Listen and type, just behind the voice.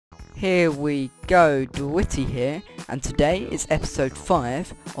Here we go, Dwittyy here, and today is episode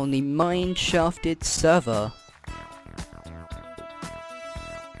 5 on the Mindshafted Server.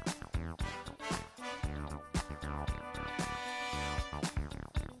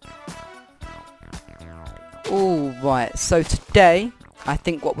 Alright, so today I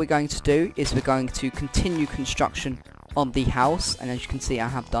think what we're going to do is we're going to continue construction on the house, and as you can see I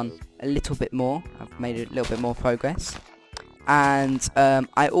have done a little bit more. I've made a little bit more progress. And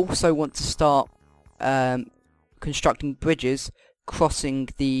I also want to start constructing bridges crossing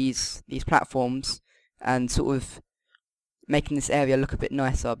these platforms and sort of making this area look a bit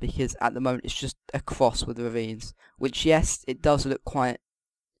nicer, because at the moment it's just a cross with ravines, which yes, it does look quite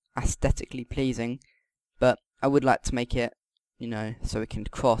aesthetically pleasing, but I would like to make it, you know, so it can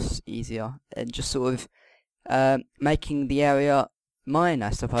cross easier and just sort of making the area mine, I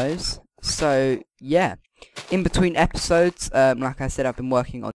suppose. So yeah, in between episodes, like I said, I've been working on